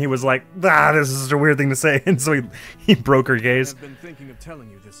at her, and then he was like, ah, this is such a weird thing to say, and so he broke her gaze. I've been thinking of telling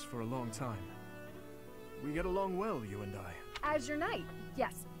you this for a long time. We get along well, you and I. As your knight,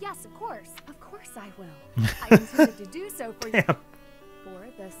 yes, of course I will. I intended to do so for you. For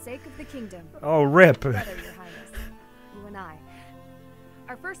the sake of the kingdom. Oh, rip. Brother, Your Highness, you and I.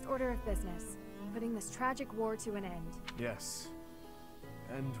 Our first order of business, putting this tragic war to an end. Yes.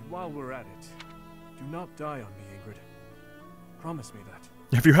 And while we're at it, do not die on me, Ingrid. Promise me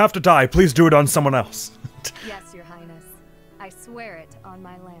that. If you have to die, please do it on someone else. Yes, Your Highness. I swear it on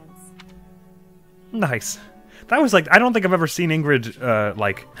my lands. Nice. That was like, I don't think I've ever seen Ingrid,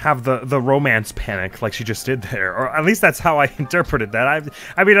 like, have the romance panic like she just did there. Or at least that's how I interpreted that.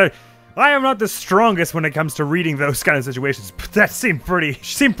 I mean, I am not the strongest when it comes to reading those kind of situations, but that seemed pretty,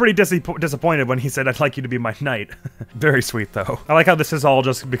 she seemed pretty disappointed when he said, I'd like you to be my knight. Very sweet, though. I like how this is all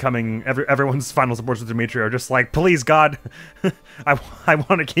just becoming, everyone's final supports with Dimitri are just like, please, God, I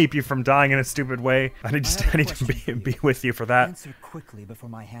want to keep you from dying in a stupid way. I need to be with you for that. Answer quickly before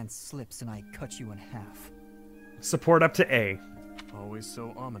my hand slips and I cut you in half. Support up to A. Always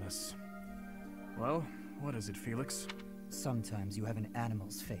so ominous. Well, what is it, Felix? Sometimes you have an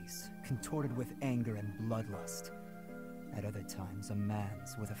animal's face, contorted with anger and bloodlust. At other times, a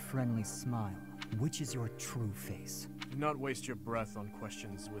man's with a friendly smile. Which is your true face? Do not waste your breath on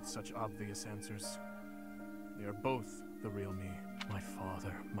questions with such obvious answers. They are both the real me. My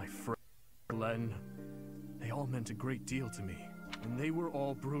father, my friend, Glenn. They all meant a great deal to me, and they were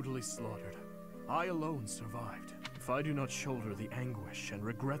all brutally slaughtered. I alone survived. If I do not shoulder the anguish and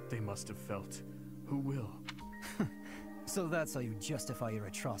regret they must have felt, who will? So that's how you justify your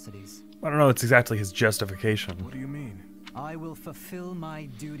atrocities. I don't know, it's exactly his justification. What do you mean? I will fulfill my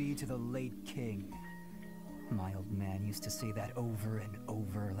duty to the late king. My old man used to say that over and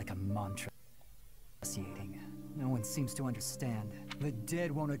over like a mantra. No one seems to understand. The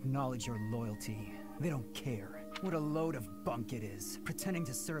dead won't acknowledge your loyalty. They don't care. What a load of bunk it is, pretending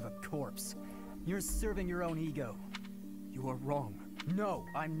to serve a corpse. You're serving your own ego. You are wrong. No,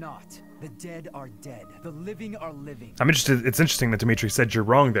 I'm not. The dead are dead. The living are living. I'm interested. It's interesting that Dimitri said you're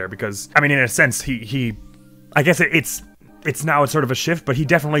wrong there, because I mean, in a sense, I guess it's now it's sort of a shift, but he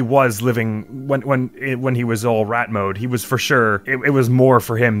definitely was living when he was all rat mode. He was for sure. It was more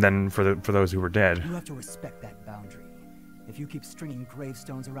for him than for those who were dead. You have to respect that boundary. If you keep stringing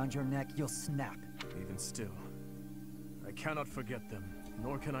gravestones around your neck, you'll snap. Even still, I cannot forget them,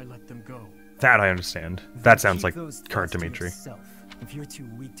 nor can I let them go. That I understand. That sounds like current Dimitri. If you're too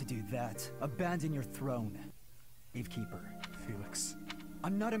weak to do that, abandon your throne. Gravekeeper. Felix.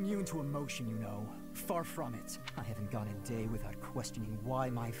 I'm not immune to emotion, you know. Far from it. I haven't gone a day without questioning why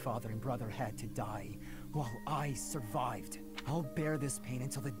my father and brother had to die, while I survived. I'll bear this pain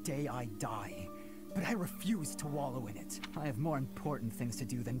until the day I die. But I refuse to wallow in it. I have more important things to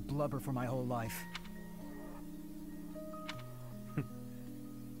do than blubber for my whole life.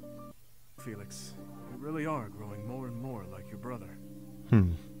 Felix, you really are growing more and more like your brother.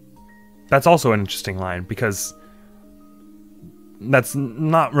 That's also an interesting line, because that's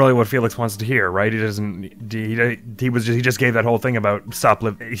not really what Felix wants to hear, right? He doesn't. He just gave that whole thing about stop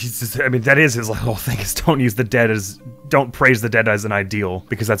living. I mean, that is his whole thing: is don't praise the dead as an ideal,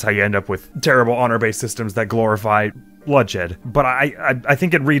 because that's how you end up with terrible honor-based systems that glorify bloodshed. But I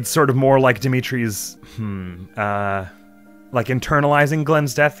think it reads sort of more like Dimitri's like internalizing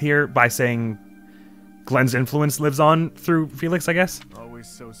Glenn's death here by saying Glenn's influence lives on through Felix, I guess. Always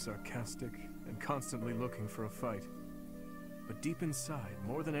so sarcastic and constantly looking for a fight. But deep inside,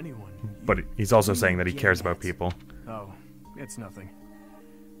 more than anyone... But he's also saying that he cares about people. Oh, it's nothing.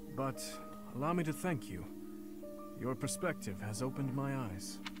 But allow me to thank you. Your perspective has opened my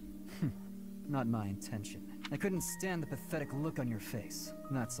eyes. Not my intention. I couldn't stand the pathetic look on your face.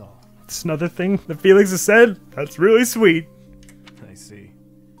 That's all. It's another thing that Felix has said. That's really sweet. I see.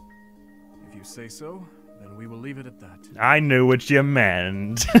 If you say so, then we will leave it at that. I knew what you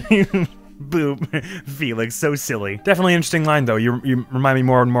meant. Boom. Felix, so silly. Definitely an interesting line, though. You remind me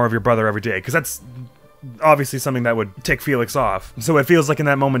more and more of your brother every day, because that's obviously something that would tick Felix off. So it feels like in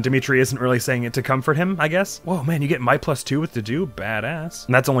that moment, Dimitri isn't really saying it to comfort him, I guess. Whoa, man, you get my +2 with Dedue? Badass.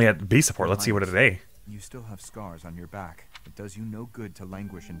 And that's only at B support. Let's see what it is A. You still have scars on your back. It does you no good to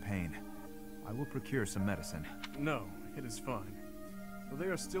languish in pain. I will procure some medicine. No, it is fine. Though they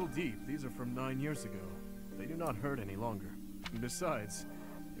are still deep, these are from 9 years ago. They do not hurt any longer. And besides,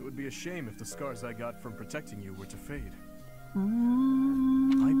 it would be a shame if the scars I got from protecting you were to fade.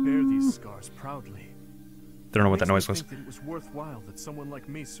 I bear these scars proudly. Don't know what that noise was. Think that it was worthwhile that someone like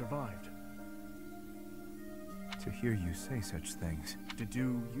me survived. To hear you say such things.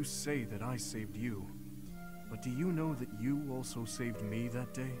 Dedue, you say that I saved you. But do you know that you also saved me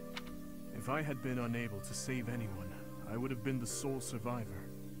that day? If I had been unable to save anyone, I would have been the sole survivor.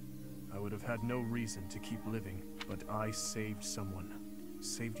 I would have had no reason to keep living, but I saved someone.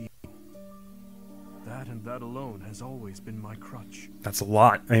 Saved you. That and that alone has always been my crutch. That's a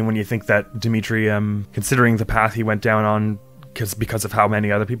lot. I mean, when you think that Dimitri, considering the path he went down on because of how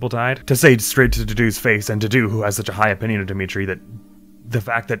many other people died, to say straight to Dedue's face, and Dedue, who has such a high opinion of Dimitri, that the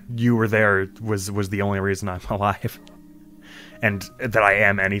fact that you were there was the only reason I'm alive, and that I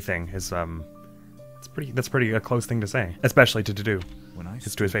am anything is that's pretty a close thing to say, especially to Dedue. When I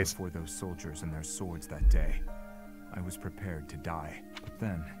stood to his face before those soldiers and their swords that day, I was prepared to die. But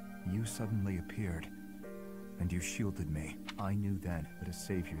then you suddenly appeared, and you shielded me. I knew then that a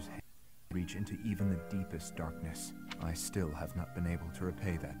savior's hand would reach into even the deepest darkness. I still have not been able to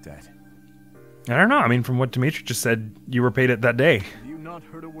repay that debt. I don't know. I mean, from what Dimitri just said, you repaid it that day. Have you not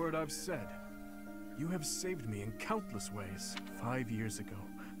heard a word I've said? You have saved me in countless ways. 5 years ago,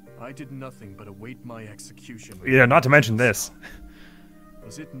 I did nothing but await my execution. Yeah, not to mention this.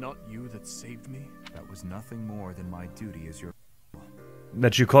 Was it not you that saved me? That was nothing more than my duty as your...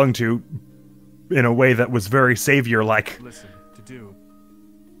 That you clung to in a way that was very savior-like. Listen, Dedue,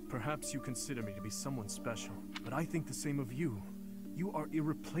 perhaps you consider me to be someone special, but I think the same of you. You are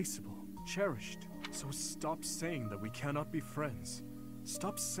irreplaceable, cherished. So stop saying that we cannot be friends.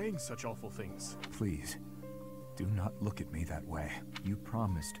 Stop saying such awful things. Please, do not look at me that way. You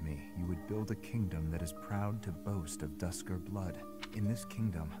promised me you would build a kingdom that is proud to boast of Duscar blood. In this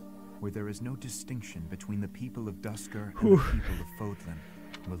kingdom, where there is no distinction between the people of Duscar and the people of Fodlan,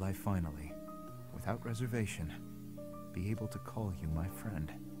 will I finally, without reservation, be able to call you my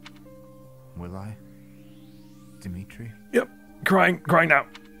friend? Will I, Dimitri? Yep, crying now.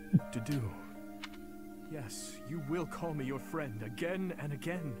 Dedue. Yes, you will call me your friend again and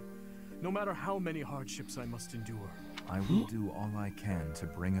again, no matter how many hardships I must endure. I will do all I can to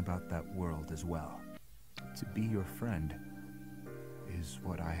bring about that world as well. To be your friend is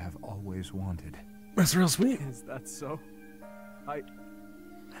what I have always wanted. That's real sweet. Is that so? I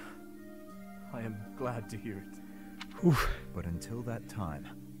am glad to hear it. Oof. But until that time,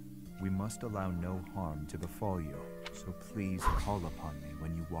 we must allow no harm to befall you. So please call upon me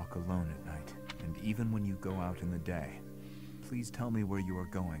when you walk alone at night, and even when you go out in the day. Please tell me where you are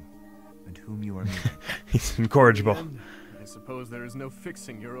going, and whom you are meeting. He's incorrigible. I suppose there is no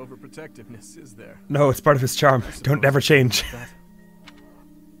fixing your overprotectiveness, is there? No, it's part of his charm. Don't ever change.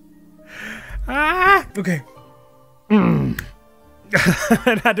 Okay.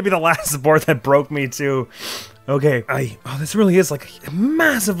 It had to be the last support that broke me too. Okay, this really is like a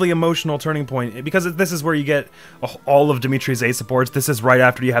massively emotional turning point, because this is where you get all of Dimitri's A supports. This is right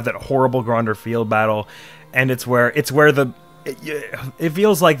after you have that horrible Gronder field battle, and it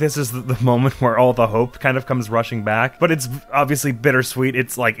feels like this is the moment where all the hope kind of comes rushing back, but it's obviously bittersweet.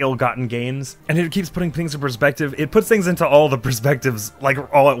 It's like ill-gotten gains, and it keeps putting things in perspective. It puts things into all the perspectives like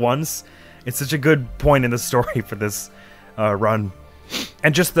all at once. It's such a good point in the story for this run,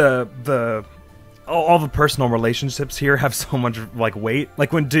 and just all the personal relationships here have so much like weight.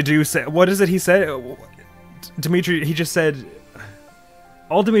 Like when Dedue said, what is it he said? Dimitri, he just said,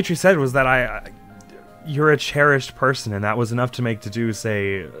 all Dimitri said was that you're a cherished person, and that was enough to make Dedue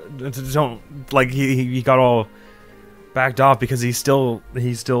say, don't, like, he got all backed off, because he still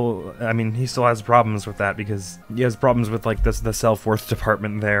has problems with that, because he has problems with like the self-worth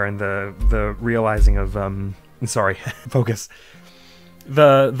department there, and the realizing of sorry, focus.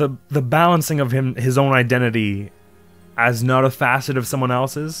 The balancing of his own identity as not a facet of someone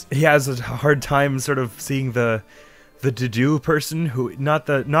else's. He has a hard time sort of seeing the Dedue person who not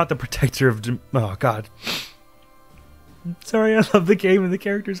the protector of oh god. Sorry, I love the game and the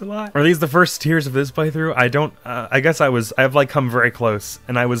characters a lot. Are these the first tears of this playthrough? I don't, I guess I've like come very close,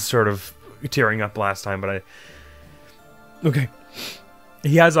 and I was sort of tearing up last time, but okay.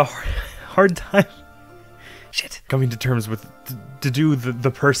 He has a hard time coming to terms with Dedue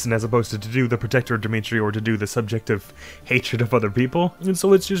the person as opposed to Dedue the protector of Dimitri or Dedue the subject of hatred of other people. And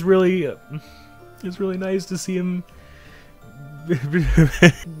so it's just really, it's really nice to see him,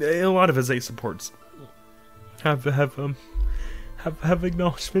 a lot of his A supports have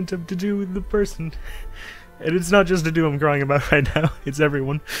acknowledgement of Dedue the person. And it's not just Dedue I'm crying about right now, it's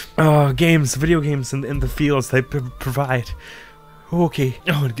everyone. Oh, games, video games, and the feels they provide. Okay.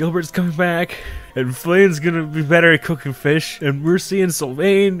 Oh, and Gilbert's coming back, and Flayn's gonna be better at cooking fish, and we're seeing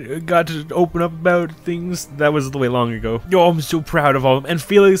Sylvain got to open up about things. That was way long ago. Oh, I'm so proud of all of them. And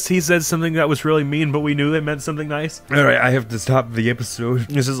Felix, he said something that was really mean, but we knew it meant something nice. Alright, I have to stop the episode.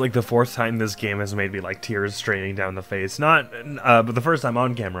 This is like the 4th time this game has made me like tears straining down the face. Not, but the first time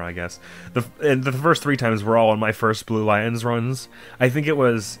on camera, I guess. And the first 3 times were all on my first Blue Lions runs. I think it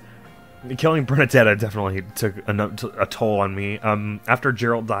was... Killing Bernadetta definitely took a toll on me. After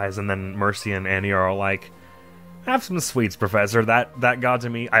Gerald dies and then Mercy and Annie are all like, have some sweets, Professor. That got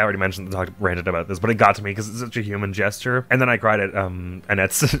to me. I already ranted about this, but it got to me because it's such a human gesture. And then I cried at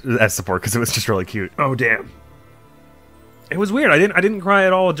Annette's support because it was just really cute. Oh, damn. It was weird. I didn't cry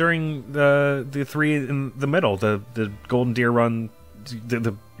at all during the 3 in the middle, the Golden Deer run,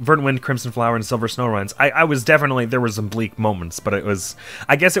 the Verdant Wind, Crimson Flower, and Silver Snow runs. I was definitely, there was some bleak moments, but it was,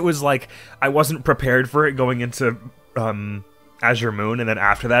 I guess it was like, I wasn't prepared for it going into Azure Moon, and then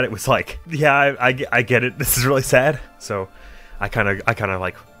after that it was like, yeah, I get it, this is really sad. So I kind of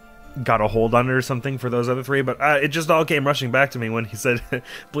like got a hold on it or something for those other 3, but it just all came rushing back to me when he said,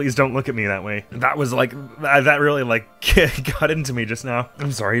 please don't look at me that way. That was like, that really like got into me just now.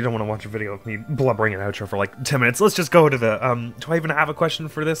 I'm sorry, you don't want to watch a video of me blubbering an outro for like 10 minutes. Let's just go to the, do I even have a question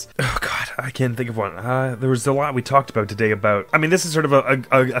for this? Oh god, I can't think of one. There was a lot we talked about today about, I mean, this is sort of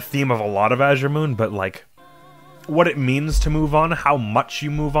a theme of a lot of Azure Moon, but like, what it means to move on, how much you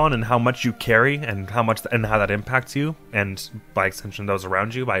move on, and how much you carry, and how that impacts you, and by extension those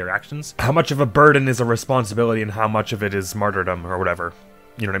around you by your actions. How much of a burden is a responsibility, and how much of it is martyrdom or whatever.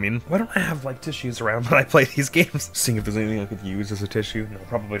 You know what I mean? Why don't I have like tissues around when I play these games? Seeing if there's anything I could use as a tissue. No,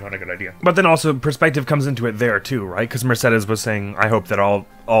 probably not a good idea. But then also perspective comes into it there too, right? Because Mercedes was saying, I hope that all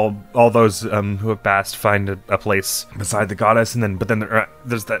those who have passed find a place beside the goddess, and then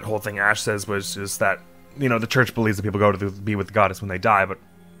there's that whole thing Ash says was just that, you know, the church believes that people go to be with the goddess when they die, but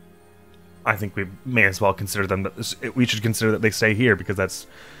I think we may as well consider them that we should consider that they stay here because that's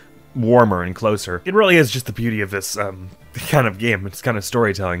warmer and closer. It really is just the beauty of this kind of game. It's kind of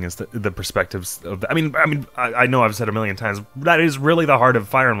storytelling is the perspectives of I mean I know I've said a million times, but that is really the heart of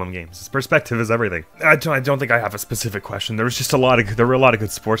Fire Emblem games. Perspective is everything. I don't think I have a specific question. There were a lot of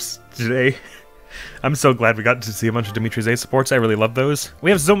good sports today. I'm so glad we got to see a bunch of Dimitri's A supports. I really love those. We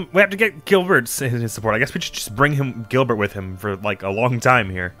have to get Gilbert's his support. I guess we should just bring Gilbert with him for like a long time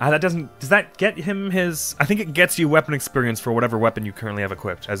here. Does that get him his? I think it gets you weapon experience for whatever weapon you currently have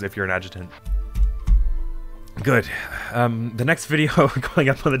equipped, as if you're an adjutant. Good. The next video going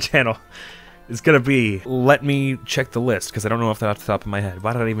up on the channel is gonna be, let me check the list, because I don't know off the top of my head.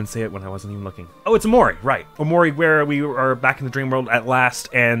 Why did I even say it when I wasn't even looking? Oh, it's Omori, right. Omori, where we are back in the dream world at last,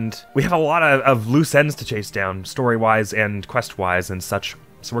 and we have a lot of loose ends to chase down, story-wise and quest-wise and such.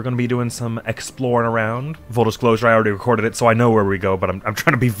 So we're gonna be doing some exploring around. Full disclosure, I already recorded it, so I know where we go, but I'm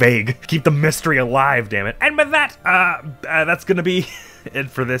trying to be vague. Keep the mystery alive, damn it. And with that, that's gonna be it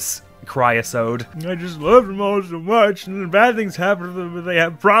for this cry-isode. I just love them all so much, and then bad things happen to them, but they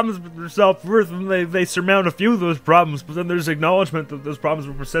have problems with their self-worth, and they surmount a few of those problems, but then there's acknowledgement that those problems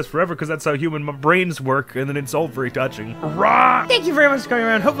will persist forever, because that's how human brains work, and then it's all very touching. Rah! Thank you very much for coming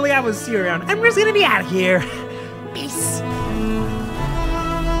around. Hopefully I will see you around. I'm just gonna be out of here. Peace.